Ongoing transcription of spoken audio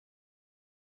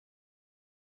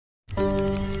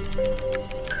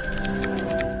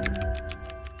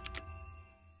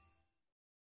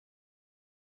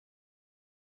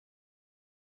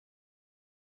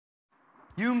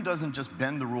Hume doesn't just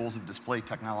bend the rules of display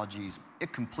technologies,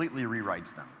 it completely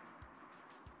rewrites them.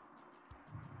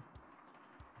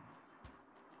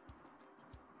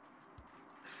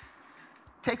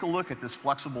 Take a look at this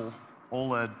flexible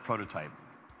OLED prototype.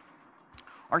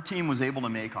 Our team was able to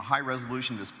make a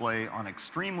high-resolution display on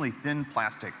extremely thin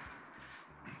plastic,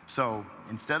 so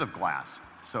instead of glass,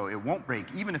 so it won't break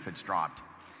even if it's dropped,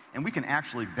 and we can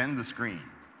actually bend the screen.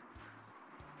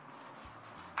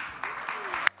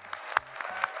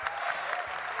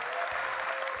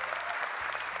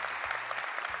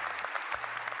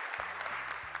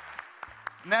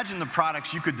 Imagine the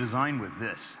products you could design with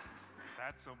this.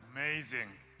 That's amazing.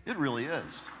 It really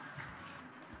is.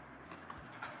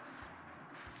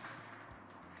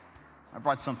 I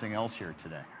brought something else here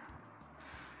today.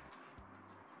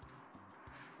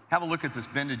 Have a look at this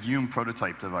bended Hume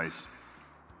prototype device.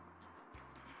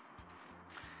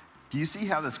 Do you see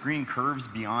how the screen curves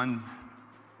beyond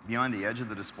the edge of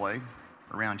the display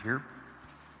around here?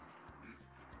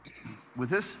 With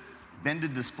this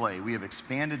bended display, we have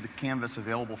expanded the canvas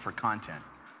available for content.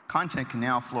 Content can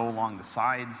now flow along the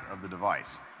sides of the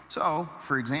device. So,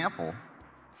 for example,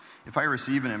 if I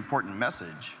receive an important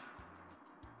message,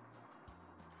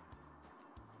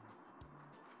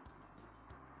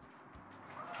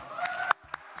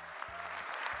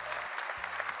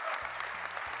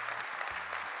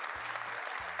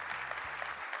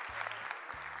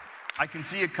 I can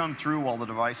see it come through while the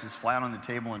device is flat on the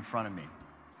table in front of me.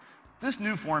 This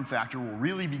new form factor will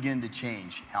really begin to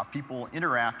change how people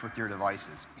interact with their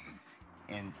devices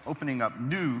and opening up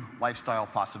new lifestyle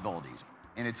possibilities.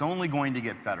 And it's only going to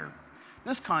get better.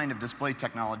 This kind of display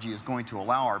technology is going to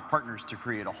allow our partners to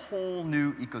create a whole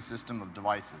new ecosystem of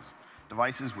devices.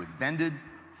 Devices with bended,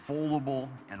 foldable,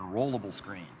 and rollable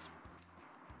screens.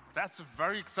 That's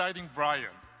very exciting, Brian.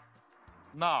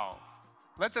 Now,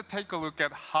 let's take a look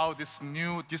at how this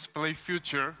new display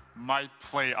future might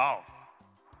play out.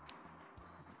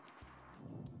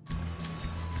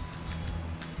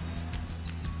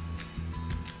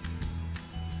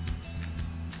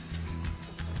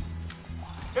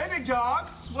 Hey, big dog.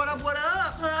 What up, what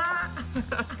up?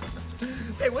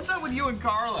 Hey, what's up with you and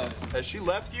Carla? Has she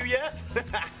left you yet?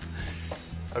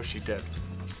 Oh, she did.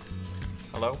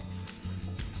 Hello?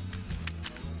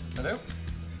 Hello?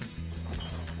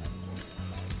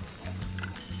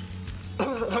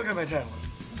 Look at my tablet.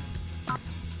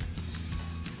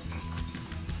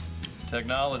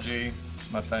 Technology,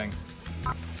 it's my thing.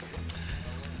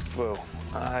 Whoa,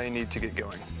 I need to get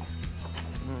going.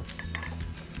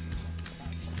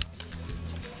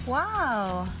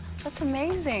 Wow, that's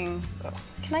amazing. Oh.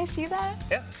 Can I see that?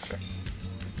 Yeah, sure.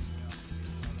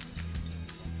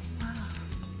 Wow.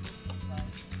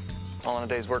 All in a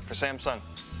day's work for Samsung.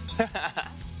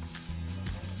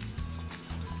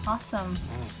 Awesome.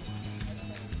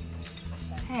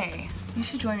 Hey, you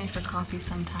should join me for coffee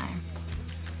sometime.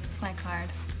 It's my card.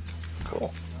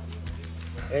 Cool.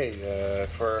 Hey,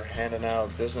 for handing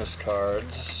out business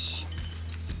cards.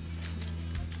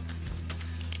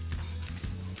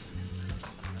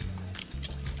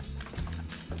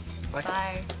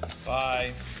 Bye.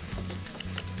 Bye.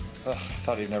 Ugh, I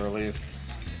thought he'd never leave.